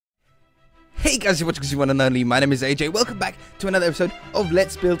Hey guys, you're watching the one and only. My name is AJ. Welcome back to another episode of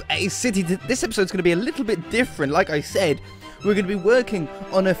Let's Build a City. This episode's going to be a little bit different. Like I said, we're going to be working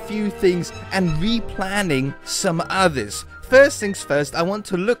on a few things and replanning some others. First things first, I want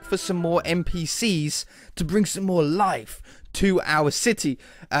to look for some more NPCs to bring some more life to our city.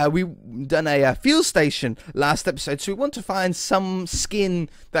 We've done a fuel station last episode, so we want to find some skin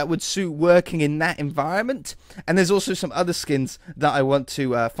that would suit working in that environment, and there's also some other skins that I want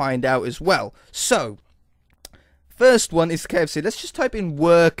to find out as well. So first one is KFC. Let's just type in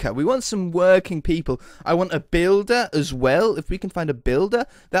worker. We want some working people. I want a builder as well. If we can find a builder,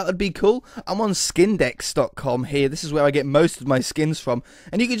 that would be cool. I'm on skindex.com here. This is where I get most of my skins from,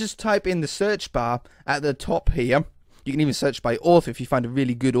 and you can just type in the search bar at the top here. You can even search by author if you find a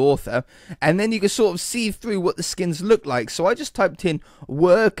really good author. And then you can sort of see through what the skins look like. So I just typed in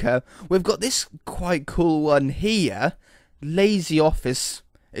worker. We've got this quite cool one here. Lazy office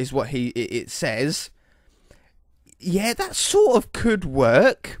is what it says. Yeah, that sort of could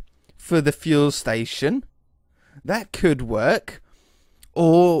work for the fuel station. That could work.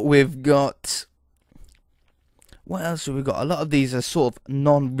 Or we've got... what else have we got? A lot of these are sort of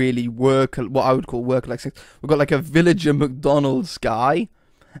non-really worker, what I would call worker like things. We've got like a villager McDonald's guy.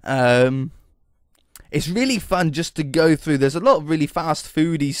 It's really fun just to go through. There's a lot of really fast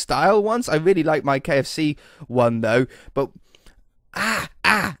foodie style ones. I really like my KFC one though. But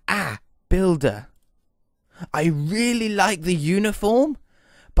builder. I really like the uniform,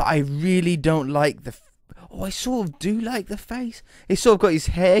 but I really don't like the. Oh, I sort of do like the face. He's sort of got his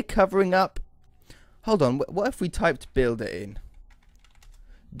hair covering up. Hold on, what if we typed builder in?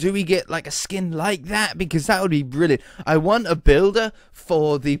 Do we get like a skin like that? Because that would be brilliant. I want a builder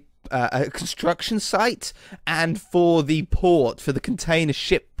for the construction site and for the port, for the container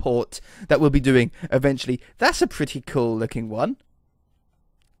ship port that we'll be doing eventually. That's a pretty cool looking one.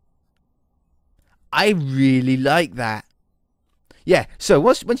 I really like that. Yeah, so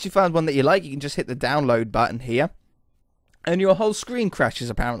once you find one that you like, you can just hit the download button here. And your whole screen crashes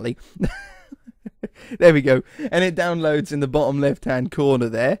apparently. There we go, and it downloads in the bottom left hand corner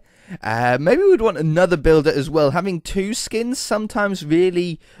there. Maybe we'd want another builder as well. Having two skins sometimes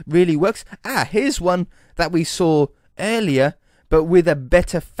really works. Here's one that we saw earlier, but with a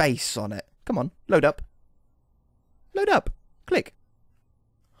better face on it. Come on, load up. Load up. Click.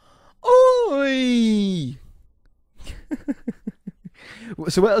 Oi!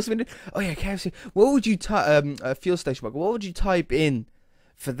 So what else have we done? Oh yeah, KFC. What would you type? Fuel station worker. What would you type in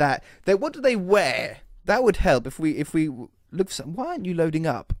for that? What do they wear? That would help if we look for some. Why aren't you loading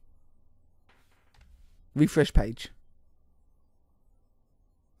up? Refresh page.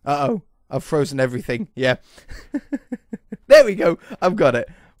 Uh-oh, I've frozen everything. Yeah. There we go. I've got it.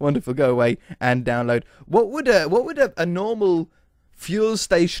 Wonderful. Go away and download. What would a normal fuel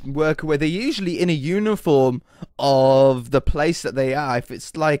station worker wear? They're usually in a uniform of the place that they are. If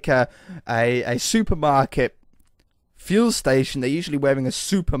it's like a supermarket fuel station, they're usually wearing a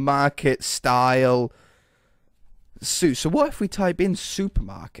supermarket style suit. So what if we type in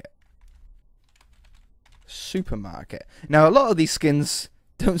supermarket? Supermarket. Now a lot of these skins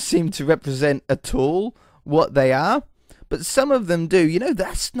don't seem to represent at all what they are, but some of them do. You know,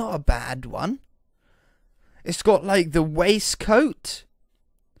 that's not a bad one. It's got like the waistcoat.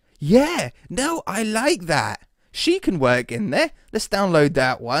 Yeah, no, I like that. She can work in there. Let's download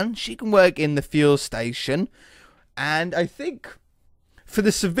that one. She can work in the fuel station. And I think for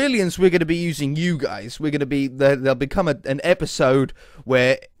the civilians, we're going to be using you guys. We're going to be there'll become an episode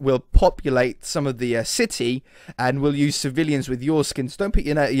where we'll populate some of the city, and we'll use civilians with your skins. Don't put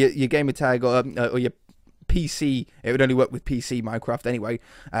your gamer tag or your PC. It would only work with PC Minecraft anyway.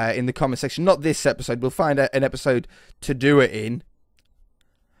 In the comment section. Not this episode. We'll find an episode to do it in.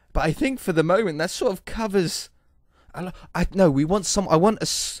 But I think for the moment that sort of covers. We want I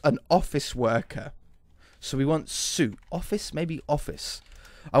want an office worker. So we want suit. Office? Maybe office.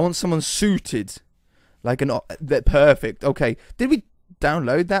 I want someone suited. Like perfect. Okay. Did we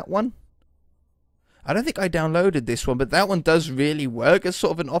download that one? I don't think I downloaded this one, but that one does really work as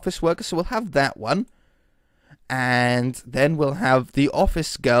sort of an office worker. So we'll have that one. And then we'll have the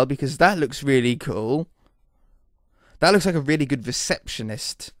office girl, because that looks really cool. That looks like a really good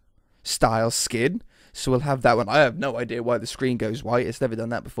receptionist style skin. So we'll have that one. I have no idea why the screen goes white. It's never done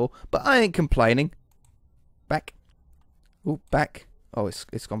that before. But I ain't complaining. Back. Oh, back. Oh,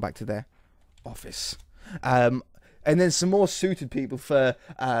 it's gone back to there. Office. And then some more suited people for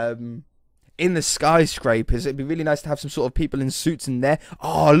in the skyscrapers. It'd be really nice to have some sort of people in suits in there.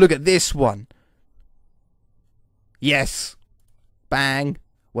 Oh, look at this one. Yes. Bang.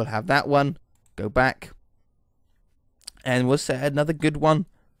 We'll have that one. Go back. And we'll set another good one.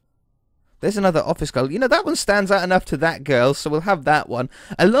 There's another office girl. You know, that one stands out enough to that girl, so we'll have that one.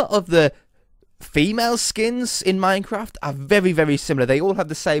 A lot of the female skins in Minecraft are very, very similar. They all have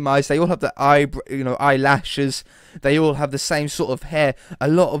the same eyes. They all have the eyelashes. They all have the same sort of hair a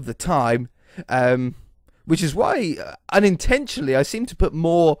lot of the time. Which is why, unintentionally, I seem to put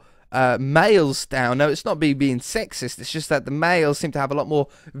more males down. No, it's not me being sexist. It's just that the males seem to have a lot more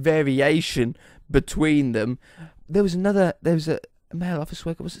variation between them. There was a male office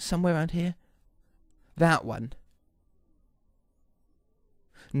worker. Was it somewhere around here? That one.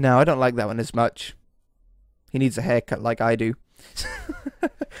 No, I don't like that one as much. He needs a haircut like I do.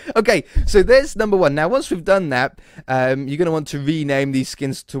 Okay, so there's number one. Now, once we've done that, you're going to want to rename these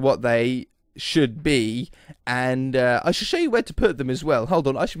skins to what they should be, and I should show you where to put them as well. Hold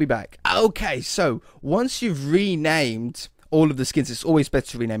on, I should be back. Okay, so once you've renamed all of the skins, it's always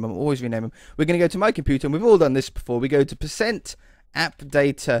better to rename them. Always rename them. We're going to go to my computer, and we've all done this before. We go to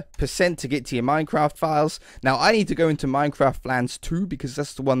 %appdata% to get to your Minecraft files. Now, I need to go into Minecraft Flans 2 because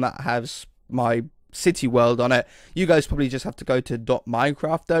that's the one that has my city world on it. You guys probably just have to go to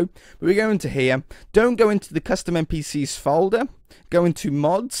 .minecraft though. But we go into here. Don't go into the CustomNPCs folder. Go into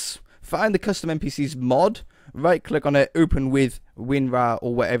mods. Find the CustomNPCs mod. Right click on it. Open with WinRAR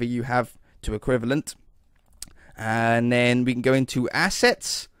or whatever you have to equivalent. And then we can go into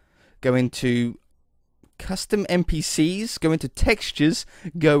assets. Go into CustomNPCs, go into textures,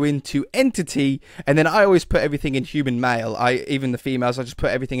 go into entity, and then I always put everything in human male. Even the females, I just put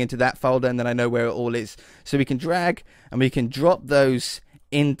everything into that folder, and then I know where it all is. So we can drag and we can drop those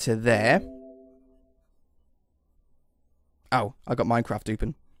into there. Oh, I got Minecraft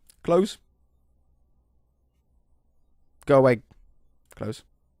open. Close. Go away. Close.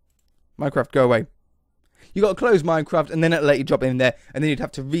 Minecraft, go away. You got to close Minecraft, and then it'll let you drop in there, and then you'd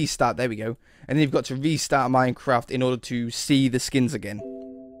have to restart. There we go. And then you've got to restart Minecraft in order to see the skins again.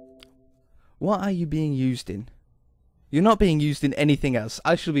 What are you being used in? You're not being used in anything else.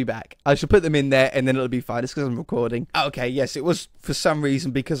 I shall be back. I shall put them in there, and then it'll be fine. It's because I'm recording. Okay, yes, it was for some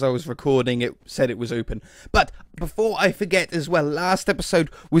reason because I was recording. It said it was open. But before I forget as well, last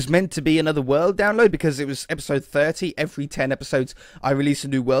episode was meant to be another world download because it was episode 30. Every 10 episodes, I release a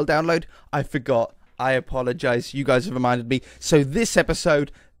new world download. I forgot. I apologize. You guys have reminded me. So this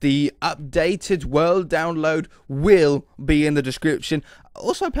episode, the updated world download will be in the description.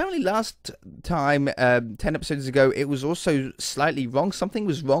 Also, apparently last time, 10 episodes ago, it was also slightly wrong. Something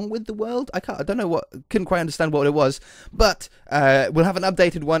was wrong with the world. I don't know what, couldn't quite understand what it was. But we'll have an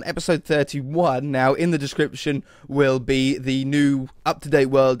updated one, episode 31. Now, in the description will be the new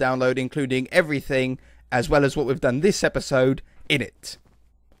up-to-date world download, including everything, as well as what we've done this episode in it.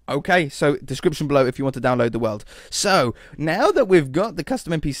 Okay, so description below if you want to download the world. So, now that we've got the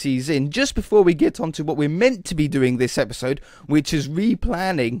custom NPCs in, just before we get on to what we're meant to be doing this episode, which is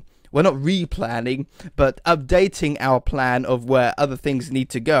replanning, well not replanning, but updating our plan of where other things need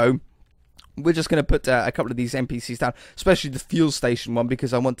to go, we're just going to put a couple of these NPCs down, especially the fuel station one,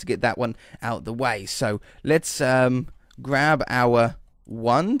 because I want to get that one out the way. So, let's grab our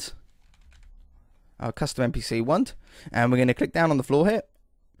wand, our custom NPC wand, and we're going to click down on the floor here.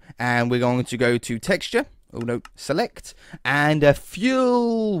 And we're going to go to texture, oh no, select, and a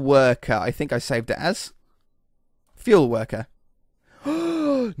fuel worker. I think I saved it as fuel worker.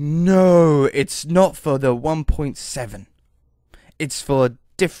 No, it's not for the 1.7. It's for a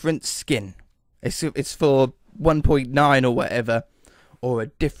different skin. It's for 1.9 or whatever, or a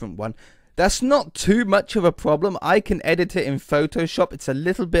different one. That's not too much of a problem. I can edit it in Photoshop. It's a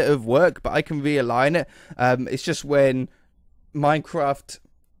little bit of work, but I can realign it. It's just when Minecraft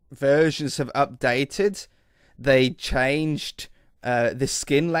versions have updated, they changed the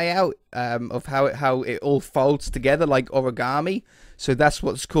skin layout of how it all folds together like origami. So that's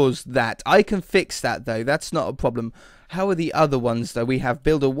what's caused that. I can fix that though. That's not a problem. How are the other ones though? We have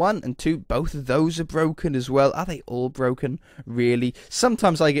Builder 1 and 2. Both of those are broken as well. Are they all broken? Really?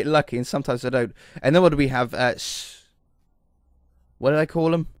 Sometimes I get lucky and sometimes I don't. And then what do we have? What did I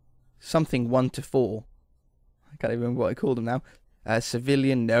call them? Something 1 to 4. I can't even remember what I called them now.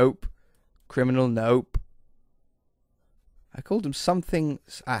 Civilian, nope. Criminal, nope. I called him something...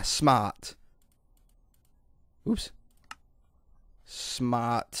 smart. Oops.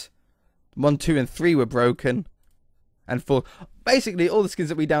 Smart. 1, 2, and 3 were broken. And 4... Basically, all the skins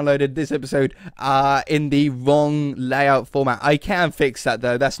that we downloaded this episode are in the wrong layout format. I can fix that,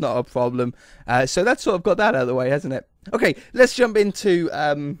 though. That's not a problem. So that's sort of got that out of the way, hasn't it? Okay, let's jump into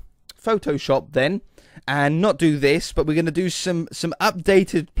Photoshop, then. And not do this, but we're going to do some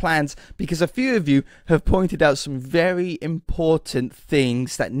updated plans because a few of you have pointed out some very important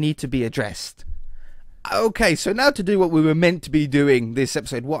things that need to be addressed. Okay, so now to do what we were meant to be doing this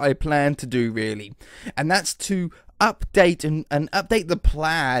episode, what I plan to do really, and that's to update and update the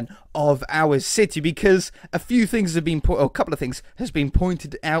plan of our city, because a few things have been a couple of things has been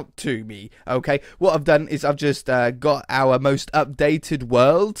pointed out to me. Okay, what I've done is I've just got our most updated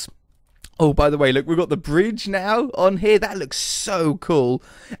world. Oh, by the way, look, we've got the bridge now on here. That looks so cool.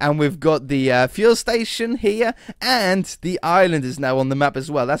 And we've got the fuel station here. And the island is now on the map as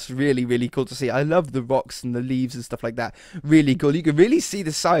well. That's really, really cool to see. I love the rocks and the leaves and stuff like that. Really cool. You can really see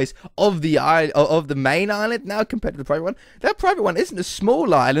the size of the main island now compared to the private one. That private one isn't a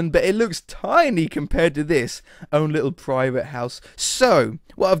small island, but it looks tiny compared to this own little private house. So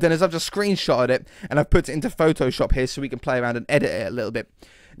what I've done is I've just screenshotted it and I've put it into Photoshop here so we can play around and edit it a little bit.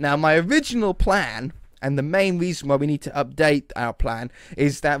 Now, my original plan, and the main reason why we need to update our plan,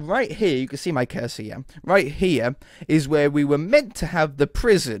 is that right here, you can see my cursor here, right here is where we were meant to have the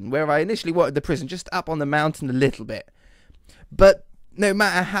prison, where I initially wanted the prison, just up on the mountain a little bit. But no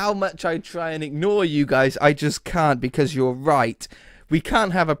matter how much I try and ignore you guys, I just can't, because you're right. We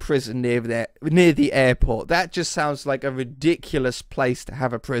can't have a prison near the airport. That just sounds like a ridiculous place to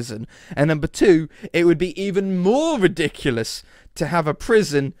have a prison. And number two, it would be even more ridiculous to have a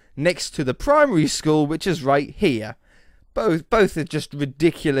prison next to the primary school, which is right here. Both are just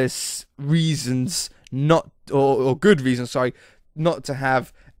ridiculous reasons, or good reasons, sorry, not to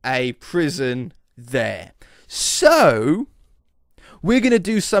have a prison there. So we're going to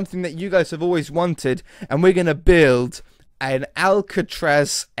do something that you guys have always wanted, and we're going to build an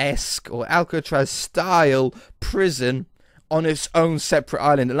Alcatraz-esque or Alcatraz-style prison on its own separate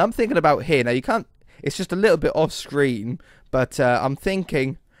island. And I'm thinking about here. Now, you can't... It's just a little bit off screen, but I'm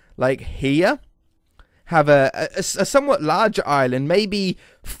thinking, like, here, have a somewhat larger island, maybe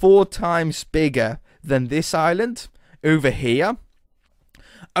 4 times bigger than this island, over here.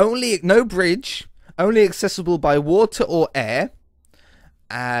 No bridge, only accessible by water or air.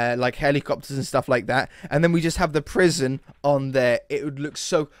 Like helicopters and stuff like that, and then we just have the prison on there. It would look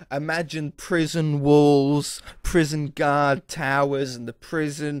so... Imagine prison walls, prison guard towers, and the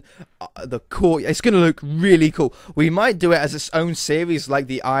prison, the court. It's going to look really cool. We might do it as its own series, like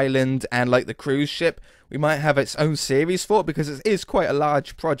the island and like the cruise ship. We might have its own series for it, because it is quite a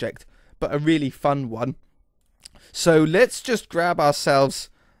large project, but a really fun one. So let's just grab ourselves,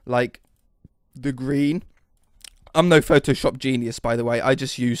 like, the green. I'm no Photoshop genius, by the way. I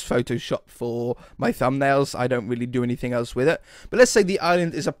just use Photoshop for my thumbnails. I don't really do anything else with it. But let's say the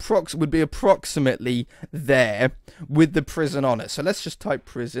island is would be approximately there with the prison on it. So let's just type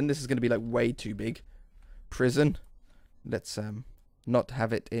prison. This is going to be like way too big. Prison. Let's not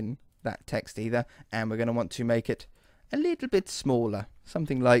have it in that text either. And we're going to want to make it a little bit smaller.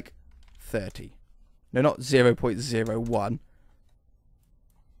 Something like 30. No, not 0.01.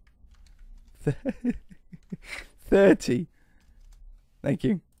 30. Thank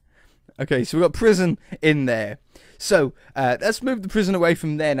you. Okay, so we've got prison in there. So let's move the prison away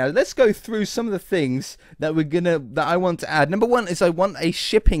from there now. Let's go through some of the things that I want to add. Number one is I want a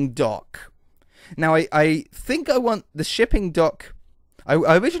shipping dock. Now I think I want the shipping dock. I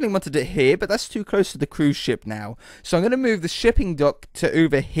originally wanted it here, but that's too close to the cruise ship now. So I'm going to move the shipping dock to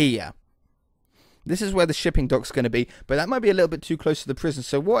over here. This is where the shipping dock's going to be, but that might be a little bit too close to the prison.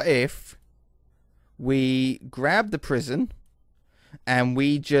 So what if we grab the prison and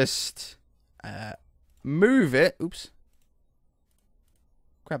we just move it. Oops.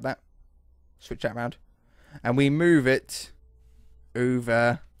 Grab that. Switch that around. And we move it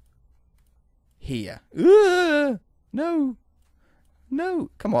over here. No. No.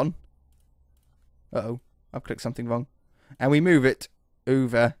 Come on. Uh-oh. I've clicked something wrong. And we move it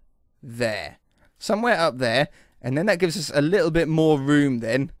over there. Somewhere up there. And then that gives us a little bit more room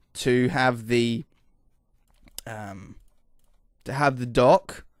then to have the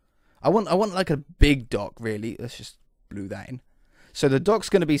dock. I want like a big dock, really. Let's just glue that in. So the dock's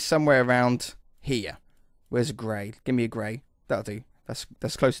going to be somewhere around here. Where's a grey? Give me a grey. That'll do.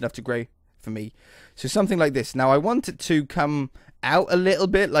 That's close enough to grey for me. So something like this. Now I want it to come out a little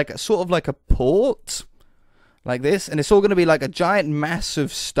bit, like sort of like a port, like this, and it's all going to be like a giant mass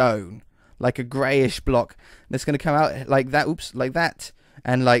of stone, like a greyish block. And it's going to come out like that. Oops, like that,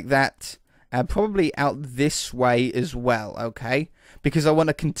 and like that. And probably out this way as well, okay? Because I want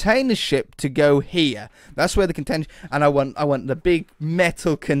a container ship to go here. That's where the container... And I want the big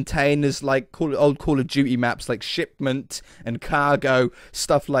metal containers like old Call of Duty maps, like shipment and cargo,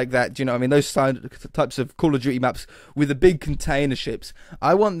 stuff like that. Do you know what I mean? Those types of Call of Duty maps with the big container ships.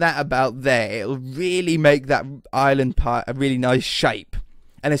 I want that about there. It'll really make that island part a really nice shape.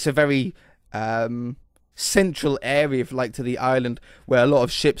 And it's a very... central area, if you like, to the island where a lot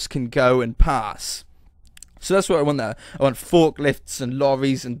of ships can go and pass. So that's what I want there. I want forklifts and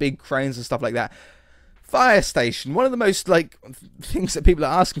lorries and big cranes and stuff like that. Fire station, one of the most like things that people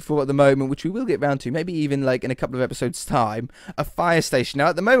are asking for at the moment, which we will get round to, maybe even like in a couple of episodes time, a fire station. Now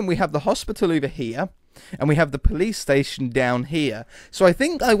at the moment we have the hospital over here and we have the police station down here. So I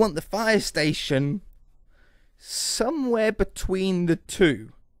think I want the fire station somewhere between the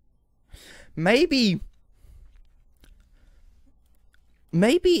two. Maybe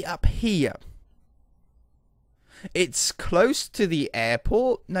up here. It's close to the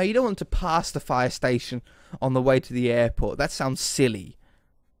airport. Now, you don't want to pass the fire station on the way to the airport. That sounds silly.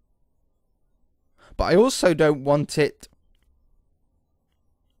 But I also don't want it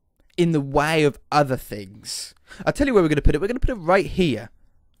in the way of other things. I'll tell you where we're going to put it. We're going to put it right here.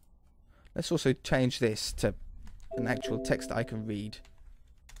 Let's also change this to an actual text that I can read.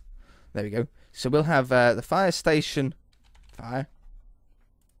 There we go. So we'll have the fire station... Fire...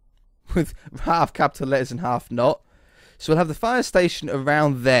 with half capital letters and half not. So we'll have the fire station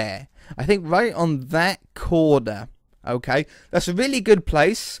around there. I think right on that corner. Okay, that's a really good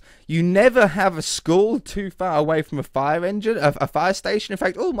place. You never have a school too far away from a fire engine, a fire station. In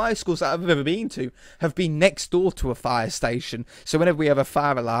fact, all my schools that I've ever been to have been next door to a fire station. So whenever we have a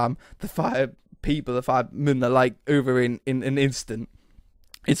fire alarm, the fire people, the firemen are like over in an instant.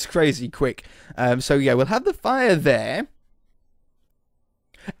 It's crazy quick. So yeah, we'll have the fire there.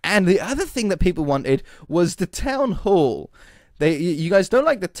 And the other thing that people wanted was the town hall. You guys don't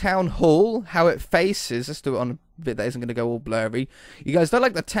like the town hall, how it faces. Let's do it on a bit that isn't going to go all blurry. You guys don't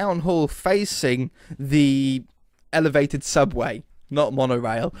like the town hall facing the elevated subway. Not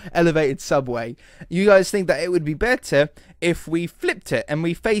monorail, elevated subway. You guys think that it would be better if we flipped it and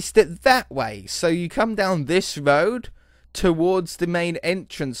we faced it that way. So you come down this road towards the main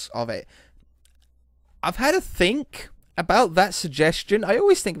entrance of it. I've had a think about that suggestion. I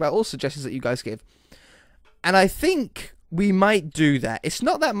always think about all suggestions that you guys give, and I think we might do that. It's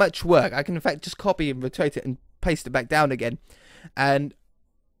not that much work. I can in fact just copy and rotate it and paste it back down again, and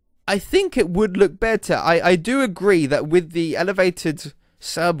I think it would look better. I do agree that with the elevated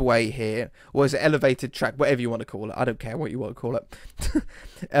subway here, or is it elevated track, whatever you want to call it, I don't care what you want to call it.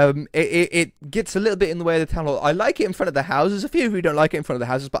 It gets a little bit in the way of the town hall. I like it in front of the houses. A few of you don't like it in front of the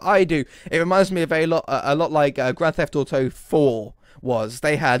houses, but I do. It reminds me of a lot like Grand Theft Auto 4 was.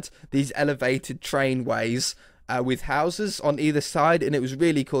 They had these elevated trainways with houses on either side, and it was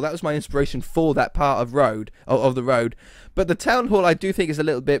really cool. That was my inspiration for that part of the road. But the town hall, I do think, is a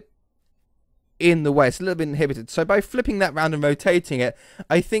little bit in the way. It's a little bit inhibited. So by flipping that round and rotating it,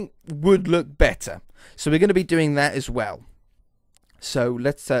 I think would look better. So we're going to be doing that as well. So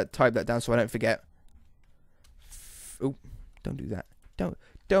let's type that down so I don't forget. Oh, don't do that.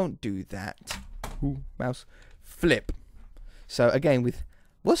 Don't do that. Ooh, mouse. Flip. So again,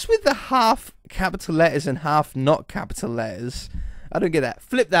 what's with the half capital letters and half not capital letters? I don't get that.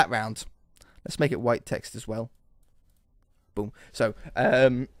 Flip that round. Let's make it white text as well. Boom. So,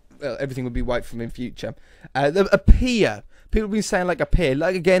 well, everything would be white from in future. A pier. People have been saying like a pier.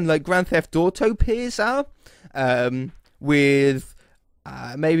 Like, again, like Grand Theft Auto piers are. With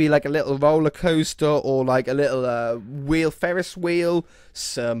maybe like a little roller coaster or like a little Ferris wheel.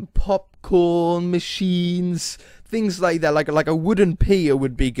 Some popcorn machines. Things like that. Like a wooden pier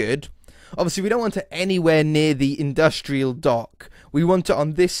would be good. Obviously, we don't want it anywhere near the industrial dock. We want it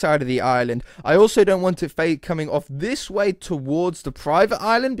on this side of the island. I also don't want it coming off this way towards the private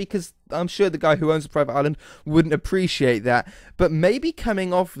island, because I'm sure the guy who owns the private island wouldn't appreciate that. But maybe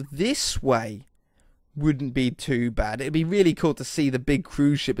coming off this way wouldn't be too bad. It'd be really cool to see the big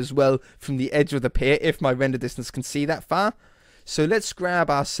cruise ship as well from the edge of the pier, if my render distance can see that far. So let's grab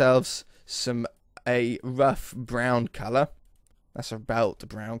ourselves a rough brown colour. That's about the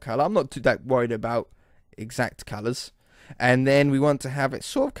brown colour. I'm not too that worried about exact colours. And then we want to have it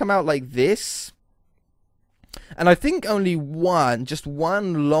sort of come out like this. And I think only just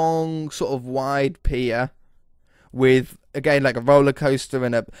one long sort of wide pier with, again, like a roller coaster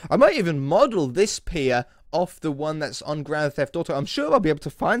and I might even model this pier off the one that's on Grand Theft Auto. I'm sure I'll be able to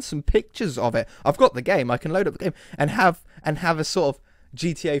find some pictures of it. I've got the game. I can load up the game and have a sort of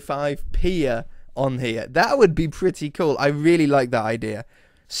GTA 5 pier on here. That would be pretty cool. I really like that idea.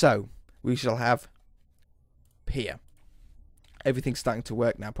 So we shall have pier. Everything's starting to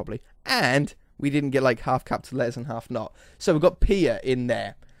work now, probably. And we didn't get like half capital letters and half not. So we've got pier in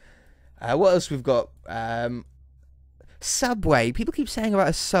there. What else we've got? Subway. People keep saying about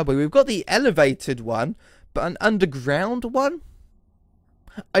a subway. We've got the elevated one, but an underground one?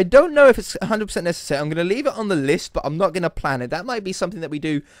 I don't know if it's 100% necessary. I'm going to leave it on the list, but I'm not going to plan it. That might be something that we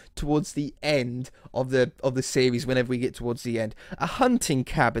do towards the end of the series, whenever we get towards the end. A hunting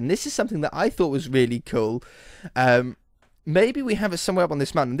cabin. This is something that I thought was really cool. Maybe we have it somewhere up on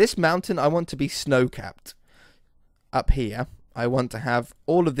this mountain. This mountain, I want to be snow-capped. Up here, I want to have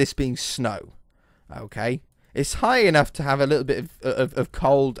all of this being snow. Okay? It's high enough to have a little bit of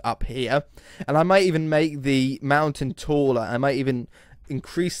cold up here. And I might even make the mountain taller. I might even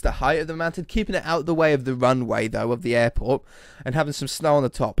increase the height of the mountain, keeping it out the way of the runway, though, of the airport, and having some snow on the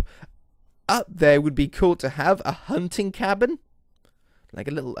top. Up there would be cool to have a hunting cabin. Like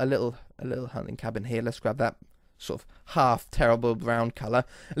a little hunting cabin here. Let's grab that sort of half terrible brown colour.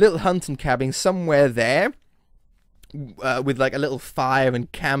 A little hunting cabin somewhere there. With like a little fire and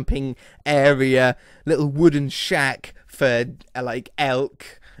camping area, little wooden shack for like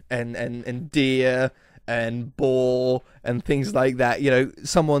elk and deer and boar and things like that. You know,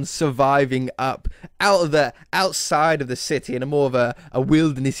 someone surviving outside of the city in a more of a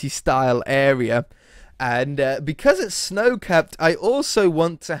wildernessy style area. And because it's snow capped, I also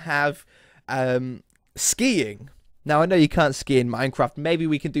want to have skiing. Now I know you can't ski in Minecraft. Maybe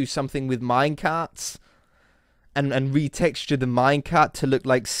we can do something with minecarts. And retexture the minecart to look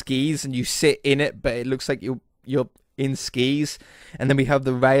like skis, and you sit in it, but it looks like you're in skis. And then we have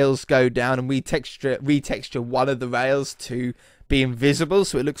the rails go down, and we retexture one of the rails to be invisible,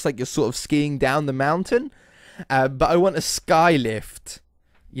 so it looks like you're sort of skiing down the mountain. But I want a sky lift,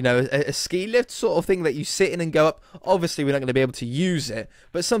 you know, a ski lift sort of thing that you sit in and go up. Obviously, we're not going to be able to use it,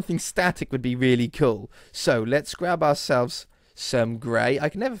 but something static would be really cool. So let's grab ourselves some grey. I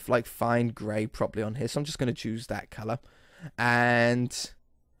can never like find grey properly on here, so I'm just going to choose that colour, and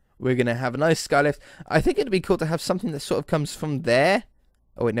we're going to have a nice sky lift. I think it'd be cool to have something that sort of comes from there.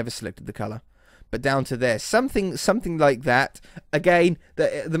 Oh, it never selected the colour, but down to there, something like that. Again,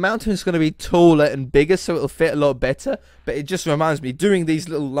 the mountain is going to be taller and bigger, so it'll fit a lot better, but it just reminds me, doing these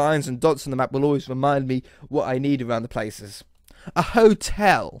little lines and dots on the map will always remind me what I need around the places. A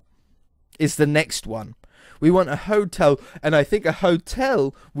hotel is the next one. We want a hotel, and I think a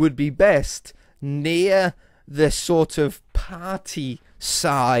hotel would be best near the sort of party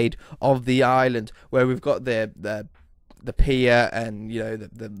side of the island, where we've got the pier and, you know,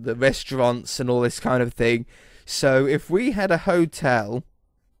 the restaurants and all this kind of thing. So if we had a hotel,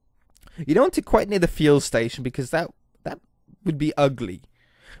 you don't want it quite near the fuel station, because that would be ugly.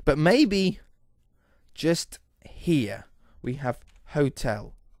 But maybe just here we have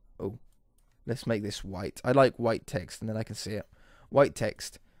hotel. Let's make this white. I like white text, and then I can see it. White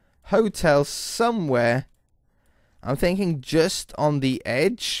text. Hotel somewhere. I'm thinking just on the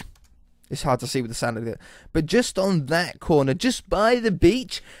edge. It's hard to see with the sound of it. But just on that corner, just by the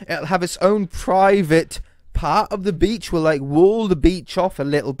beach, it'll have its own private part of the beach. We'll like wall the beach off a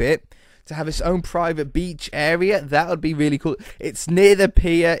little bit to have its own private beach area. That would be really cool. It's near the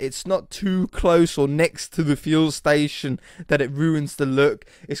pier. It's not too close or next to the fuel station that it ruins the look.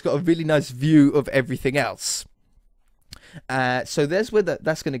 It's got a really nice view of everything else. So there's where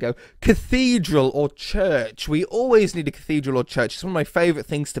that's going to go. Cathedral or church. We always need a cathedral or church. It's one of my favourite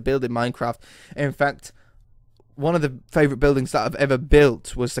things to build in Minecraft. In fact, one of the favourite buildings that I've ever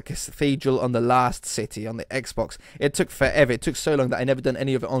built was the cathedral on the last city on the Xbox. It took forever. It took so long that I never done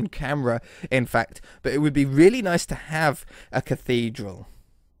any of it on camera, in fact. But it would be really nice to have a cathedral.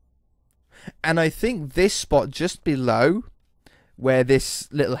 And I think this spot just below where this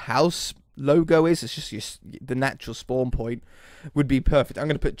little house logo is, it's just the natural spawn point, would be perfect. I'm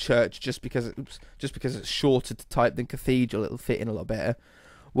going to put church just because it's shorter to type than cathedral. It'll fit in a lot better.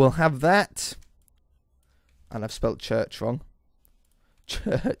 We'll have that. And I've spelt church wrong.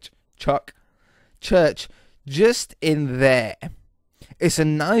 Church, just in there. It's a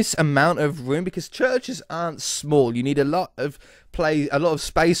nice amount of room, because churches aren't small. You need a lot of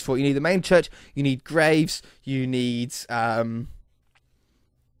space for it. You need the main church. You need graves. You need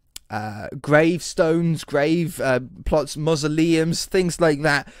gravestones, grave plots, mausoleums, things like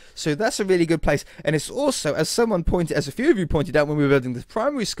that. So that's a really good place. And it's also, as a few of you pointed out when we were building the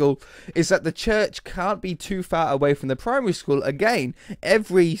primary school, is that the church can't be too far away from the primary school. Again,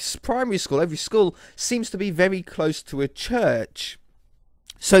 every school seems to be very close to a church.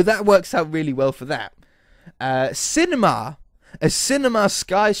 So that works out really well for that. Cinema. A cinema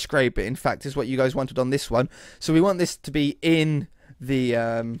skyscraper, in fact, is what you guys wanted on this one. So we want this to be in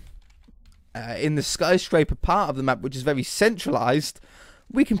the skyscraper part of the map, which is very centralized.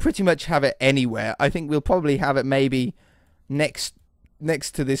 We can pretty much have it anywhere. I think we'll probably have it maybe next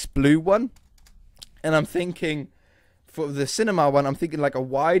to this blue one. And I'm thinking, for the cinema one, I'm thinking like a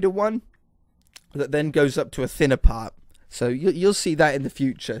wider one that then goes up to a thinner part. So you'll see that in the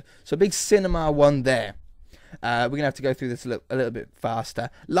future. So big cinema one there. We're going to have to go through this a little bit faster.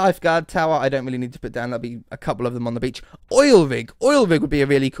 Lifeguard tower, I don't really need to put down. There'll be a couple of them on the beach. Oil rig. Oil rig would be a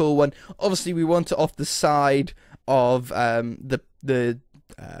really cool one. Obviously, we want it off the side of the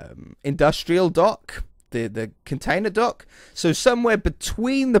industrial dock, the container dock. So somewhere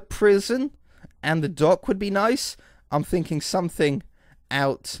between the prison and the dock would be nice. I'm thinking something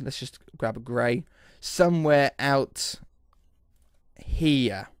out. Let's just grab a grey. Somewhere out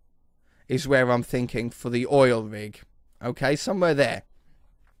here is where I'm thinking for the oil rig. Okay, somewhere there.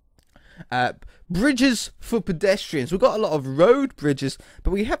 Bridges for pedestrians. We've got a lot of road bridges,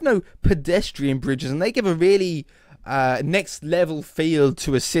 but we have no pedestrian bridges, and they give a really next level feel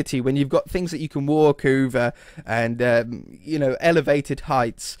to a city when you've got things that you can walk over and you know, elevated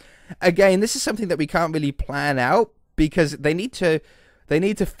heights. Again, this is something that we can't really plan out because they need to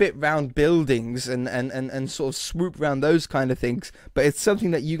fit round buildings and sort of swoop around those kind of things. But it's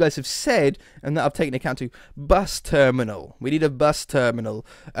something that you guys have said and that I've taken account to. Bus terminal. We need a bus terminal.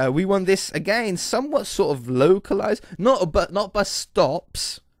 We want this, again, somewhat sort of localized. Not bus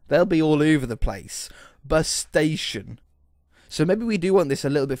stops. They'll be all over the place. Bus station. So maybe we do want this a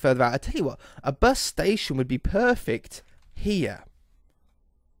little bit further out. I tell you what, a bus station would be perfect here.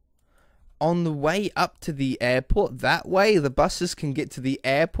 On the way up to the airport, that way the buses can get to the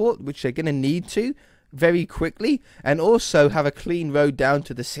airport, which they're going to need to very quickly, and also have a clean road down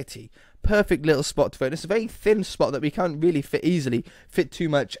to the city. Perfect little spot for it. It's a very thin spot that we can't really fit too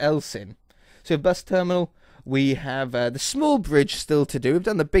much else in. So bus terminal, we have the small bridge still to do. We've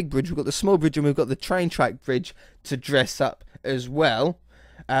done the big bridge, we've got the small bridge, and we've got the train track bridge to dress up as well.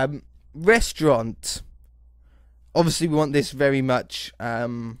 Restaurant. Obviously we want this very much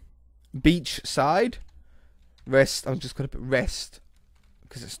beach side. Rest, I'm just going to put rest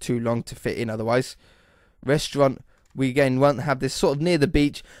because it's too long to fit in otherwise. Restaurant, we again want to have this sort of near the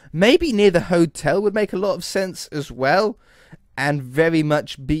beach. Maybe near the hotel would make a lot of sense as well. And very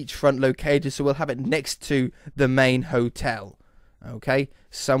much beachfront located, so we'll have it next to the main hotel. Okay,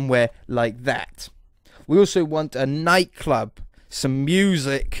 somewhere like that. We also want a nightclub, some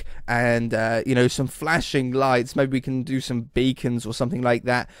music, and you know, some flashing lights. Maybe we can do some beacons or something like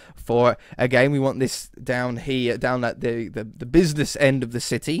that. For again, we want this down here, down at the business end of the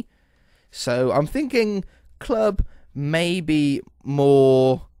city. So I'm thinking club, maybe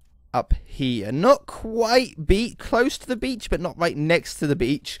more up here, not quite close to the beach, but not right next to the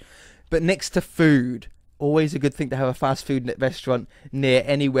beach, but next to food. Always a good thing to have a fast food restaurant near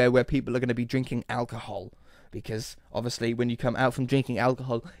anywhere where people are going to be drinking alcohol, because obviously when you come out from drinking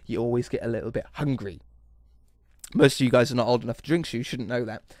alcohol, you always get a little bit hungry. Most of you guys are not old enough to drink, so you shouldn't know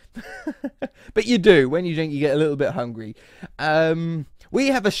that. But you do. When you drink, you get a little bit hungry. We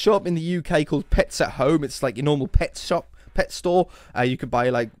have a shop in the UK called Pets at Home. It's like your normal pet shop, pet store. You could buy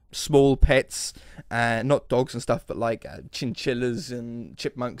like small pets, not dogs and stuff, but like chinchillas and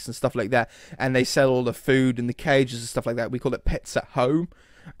chipmunks and stuff like that. And they sell all the food and the cages and stuff like that. We call it Pets at Home.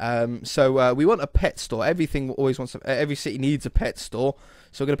 So we want a pet store. Everything always wants. Every city needs a pet store.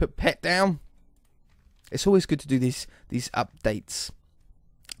 So we're gonna put pet down. It's always good to do these updates.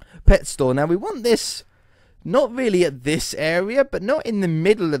 Pet store. Now we want this not really at this area, but not in the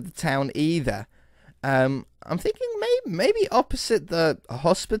middle of the town either. I'm thinking maybe opposite the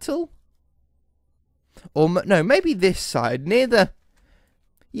hospital, or no, maybe this side near the,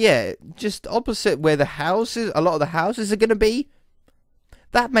 yeah, just opposite where the houses, a lot of the houses are going to be.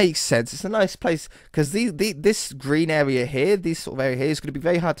 That makes sense. It's a nice place because this green area here, this sort of area here, is going to be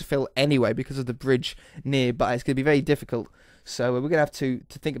very hard to fill anyway because of the bridge nearby. It's going to be very difficult. So we're going to have to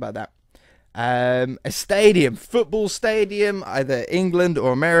think about that. A stadium, football stadium, either England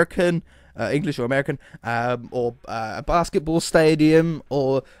or American. English or American, or a basketball stadium,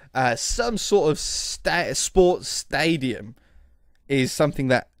 or some sort of sports stadium is something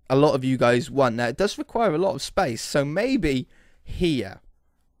that a lot of you guys want. Now, it does require a lot of space, so maybe here.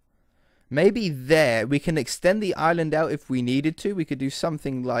 Maybe there. We can extend the island out if we needed to. We could do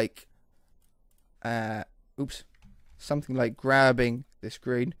something like, something like grabbing this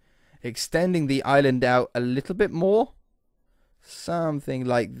green, extending the island out a little bit more. Something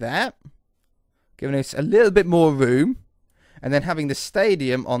like that. Giving us a little bit more room. And then having the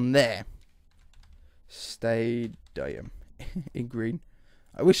stadium on there. Stadium in green.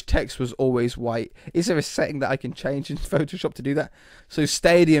 I wish text was always white. Is there a setting that I can change in Photoshop to do that? So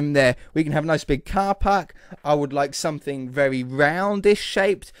stadium there. We can have a nice big car park. I would like something very roundish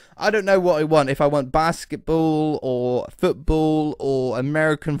shaped. I don't know what I want. If I want basketball or football or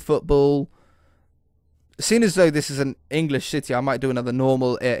American football. Seeing as though this is an English city, I might do another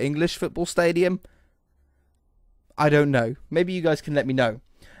normal English football stadium. I don't know. Maybe you guys can let me know.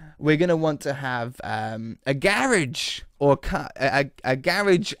 We're going to want to have a garage or a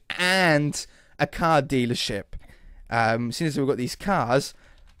garage and a car dealership. Since we've got these cars,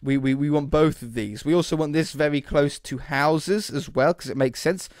 we want both of these. We also want this very close to houses as well, because it makes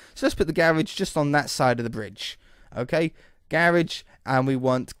sense. So let's put the garage just on that side of the bridge. Okay, garage, and we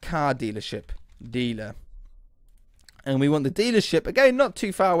want car dealership, dealer. And we want the dealership, again, not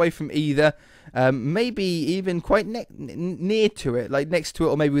too far away from either. Maybe even quite near to it, like next to it,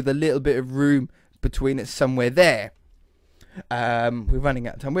 or maybe with a little bit of room between it somewhere there. We're running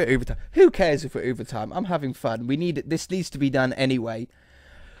out of time. We're overtime. Who cares if we're overtime? I'm having fun. We need it. This needs to be done anyway.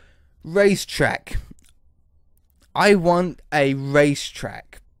 Racetrack. I want a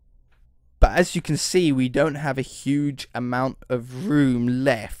racetrack. But as you can see, we don't have a huge amount of room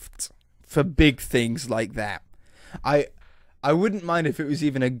left for big things like that. I wouldn't mind if it was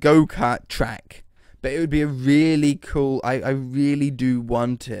even a go-kart track, but it would be a really cool... I really do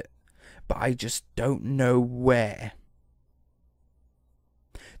want it, but I just don't know where.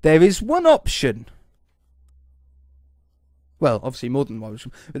 There is one option. Well, obviously more than one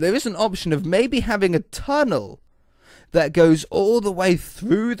option, but there is an option of maybe having a tunnel that goes all the way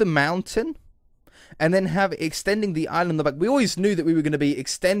through the mountain, and then have extending the island the back. We always knew that we were going to be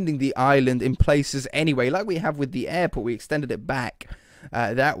extending the island in places anyway, like we have with the airport. We extended it back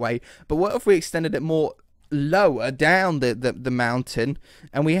that way. But what if we extended it more lower down the mountain,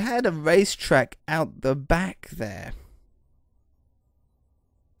 and we had a racetrack out the back there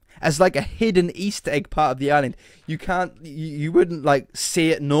as like a hidden Easter egg part of the island? You wouldn't like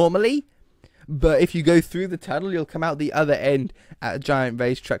see it normally, but if you go through the tunnel, you'll come out the other end at a giant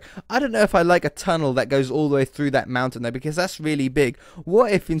racetrack. I don't know if I like a tunnel that goes all the way through that mountain though, because that's really big.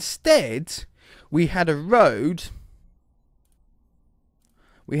 What if instead we had a road?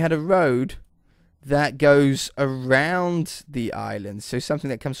 We had a road that goes around the island. So something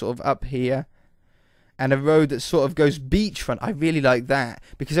that comes sort of up here, and a road that sort of goes beachfront. I really like that,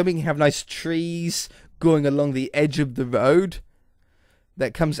 because then we can have nice trees going along the edge of the road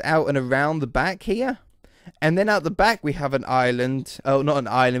that comes out and around the back here. And then out the back we have an island. Oh, not an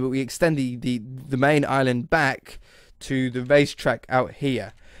island, but we extend the main island back to the racetrack out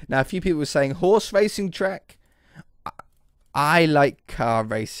here. Now, a few people were saying horse racing track. I like car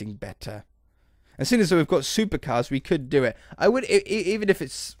racing better. As soon as we've got supercars, we could do it. I would, even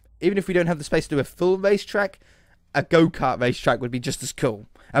if we don't have the space to do a full racetrack, a go-kart racetrack would be just as cool.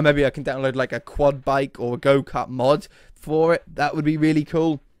 And maybe I can download like a quad bike or a go-kart mod for it. That would be really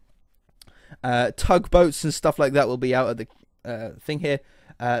cool. Tugboats and stuff like that will be out of the thing here.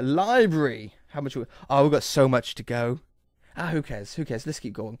 Library. How much? Oh, we've got so much to go. Who cares? Who cares? Let's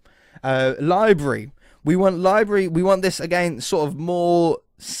keep going. Library. We want library. We want this again, sort of more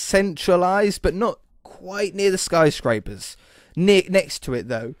centralized, but not quite near the skyscrapers. Next to it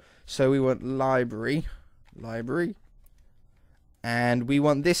though. So we want library, and we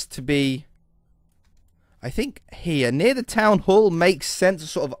want this to be, I think, here near the town hall. Makes sense. A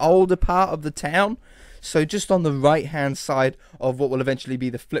sort of older part of the town. So just on the right hand side of what will eventually be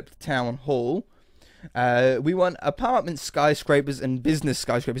the flipped town hall. We want apartment skyscrapers and business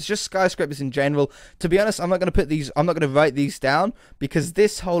skyscrapers, just skyscrapers in general. To be honest, I'm not going to write these down, because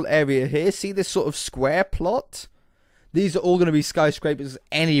this whole area here, see this sort of square plot? These are all going to be skyscrapers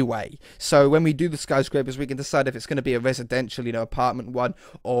anyway. So when we do the skyscrapers, we can decide if it's going to be a residential, apartment one,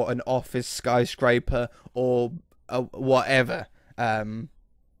 or an office skyscraper, or whatever.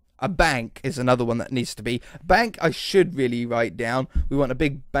 A bank is another one that needs to be. Bank, I should really write down. We want a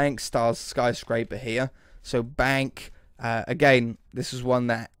big bank style skyscraper here. So bank, again, this is one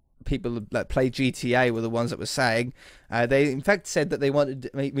that people that play GTA were the ones that were saying. They in fact said that they wanted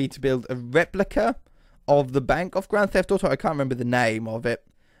me to build a replica of the bank of Grand Theft Auto. I can't remember the name of it.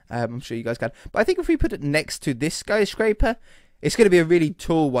 I'm sure you guys can. But I think if we put it next to this skyscraper, it's going to be a really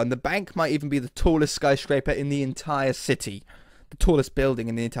tall one. The bank might even be the tallest skyscraper in the entire city. The tallest building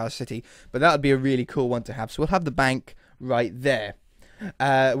in the entire city. But that would be a really cool one to have. So we'll have the bank right there.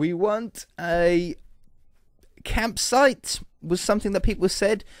 We want a campsite, was something that people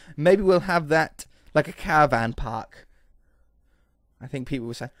said. Maybe we'll have that like a caravan park. I think people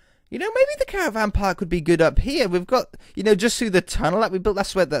were saying, maybe the caravan park would be good up here. We've got, just through the tunnel that we built.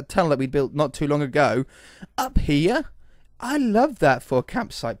 That's where that tunnel that we built not too long ago. Up here. I love that for a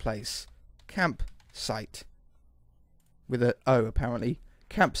campsite place. Campsite. With a O, apparently.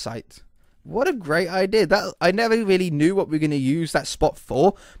 Campsite. What a great idea. That I never really knew what we were going to use that spot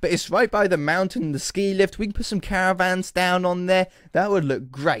for. But it's right by the mountain, the ski lift. We can put some caravans down on there. That would look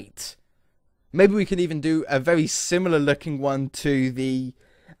great. Maybe we can even do a very similar looking one to the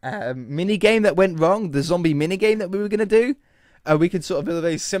mini game that went wrong, the zombie mini game that we were going to do. We could sort of build a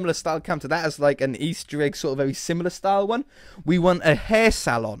very similar style camp to that as like an Easter egg, sort of very similar style one. We want a hair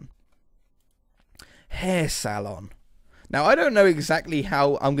salon. Hair salon. Now, I don't know exactly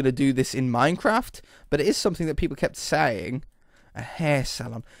how I'm going to do this in Minecraft, but it is something that people kept saying. A hair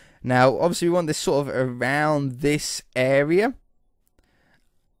salon. Now, obviously, we want this sort of around this area.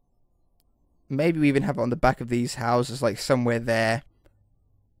 Maybe we even have it on the back of these houses, like somewhere there.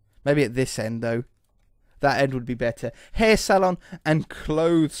 Maybe at this end, though. That end would be better. Hair salon and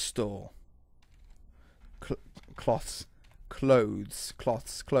clothes store. Cloths. Clothes.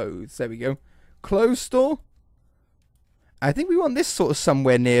 There we go. Clothes store. I think we want this sort of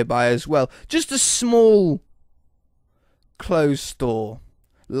somewhere nearby as well. Just a small clothes store.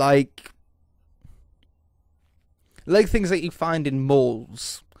 Like things that you find in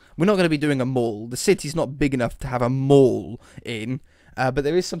malls. We're not going to be doing a mall. The city's not big enough to have a mall in. But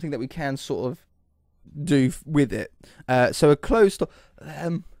there is something that we can sort of do with it. So a clothes store.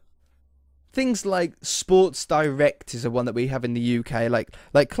 Things like Sports Direct is a one that we have in the UK.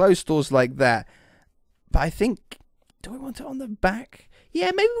 Like clothes stores like that. But I think... Do we want it on the back? Yeah,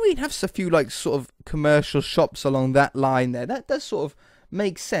 maybe we'd have a few like sort of commercial shops along that line there. That does sort of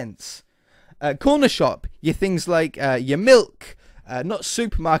make sense. Corner shop, your things like your milk, not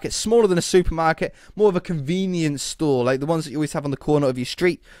supermarket, smaller than a supermarket, more of a convenience store, like the ones that you always have on the corner of your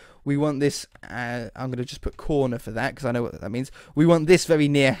street. We want this, I'm going to just put corner for that because I know what that means. We want this very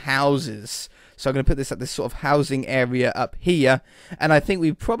near houses. So I'm going to put this at this sort of housing area up here. And I think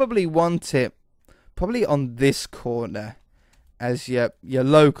we probably want it probably on this corner as your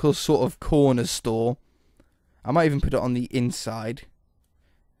local sort of corner store. I might even put it on the inside.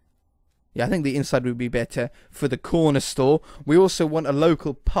 Yeah, I think the inside would be better for the corner store. We also want a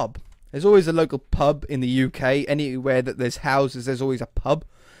local pub. There's always a local pub in the UK. Anywhere that there's houses, there's always a pub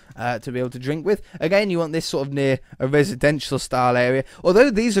to be able to drink with. Again, you want this sort of near a residential style area.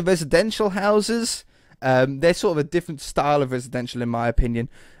 Although these are residential houses, they're sort of a different style of residential in my opinion.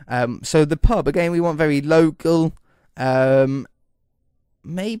 So the pub, again, we want very local. Maybe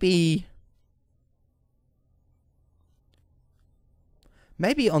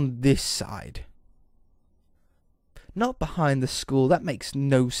on this side. Not behind the school. That makes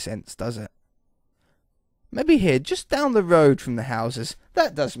no sense, does it? Maybe here, just down the road from the houses.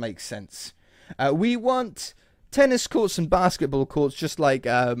 That does make sense. We want tennis courts and basketball courts, just like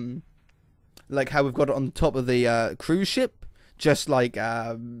how we've got it on the top of the cruise ship. Just like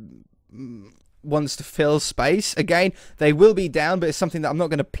wants to fill space. Again, they will be down, but it's something that I'm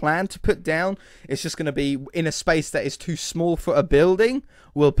not going to plan to put down. It's just going to be in a space that is too small for a building.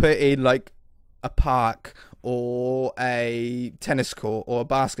 We'll put in like a park or a tennis court or a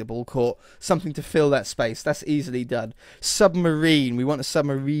basketball court, something to fill that space. That's easily done. Submarine. We want a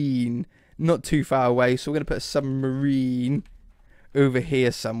submarine not too far away, so we're going to put a submarine over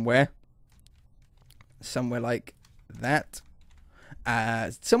here somewhere. Somewhere like that.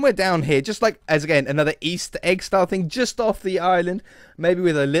 Somewhere down here, just like, as again, another Easter egg style thing, just off the island, maybe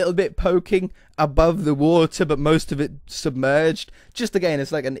with a little bit poking above the water, but most of it submerged. Just again,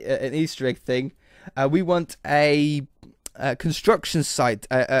 it's like an Easter egg thing. We want a construction site,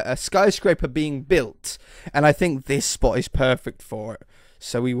 a skyscraper being built, and I think this spot is perfect for it.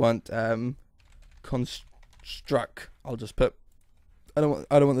 So we want construct. I'll just put. I don't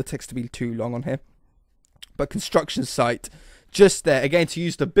want the text to be too long on here, but construction site. Just there, again, to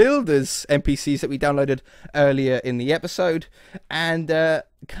use the builders NPCs that we downloaded earlier in the episode. And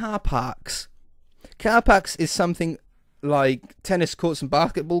car parks. Car parks is something like tennis courts and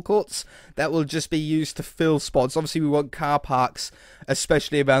basketball courts that will just be used to fill spots. Obviously, we want car parks,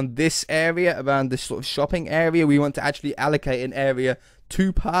 especially around this area, around this sort of shopping area. We want to actually allocate an area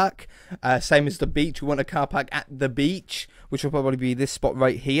to park. Same as the beach. We want a car park at the beach, which will probably be this spot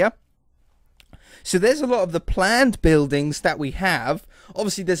right here. So there's a lot of the planned buildings that we have.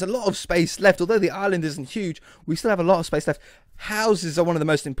 Obviously, there's a lot of space left. Although the island isn't huge, we still have a lot of space left. Houses are one of the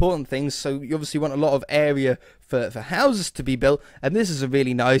most important things, so you obviously want a lot of area for houses to be built. And this is a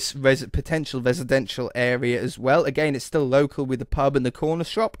really nice potential residential area as well. Again, it's still local with the pub and the corner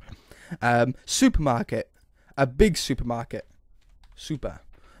shop. Supermarket. A big supermarket.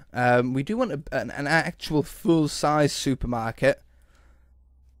 We do want an actual full-size supermarket.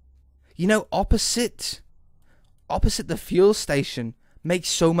 You know, opposite the fuel station makes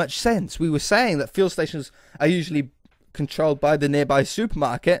so much sense. We were saying that fuel stations are usually controlled by the nearby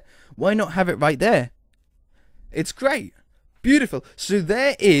supermarket. Why not have it right there? It's great. Beautiful. So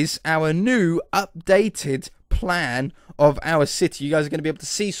there is our new updated plan of our city. You guys are going to be able to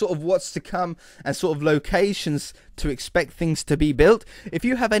see sort of what's to come and sort of locations to expect things to be built. If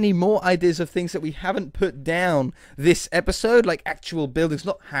you have any more ideas of things that we haven't put down this episode, like actual buildings,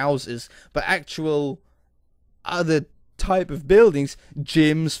 not houses, but actual other type of buildings,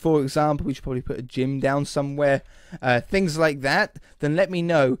 gyms for example, we should probably put a gym down somewhere, things like that, then let me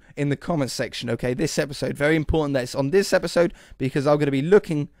know in the comments section. Okay, this episode, very important that it's on this episode, because I'm going to be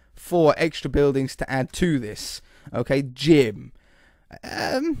looking for extra buildings to add to this. Okay, gym,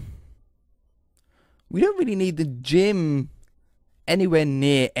 we don't really need the gym anywhere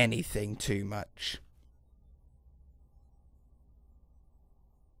near anything too much.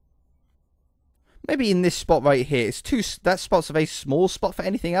 Maybe in this spot right here. That spot's a very small spot for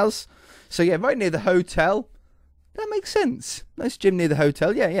anything else. So yeah, right near the hotel. That makes sense. Nice gym near the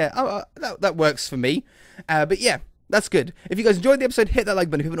hotel. Yeah. That works for me. But yeah, that's good. If you guys enjoyed the episode, hit that like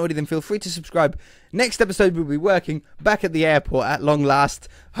button. If you haven't already, then feel free to subscribe. Next episode, we'll be working back at the airport at long last.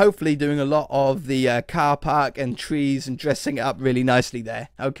 Hopefully doing a lot of the car park and trees and dressing it up really nicely there.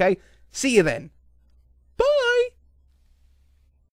 Okay? See you then. Bye!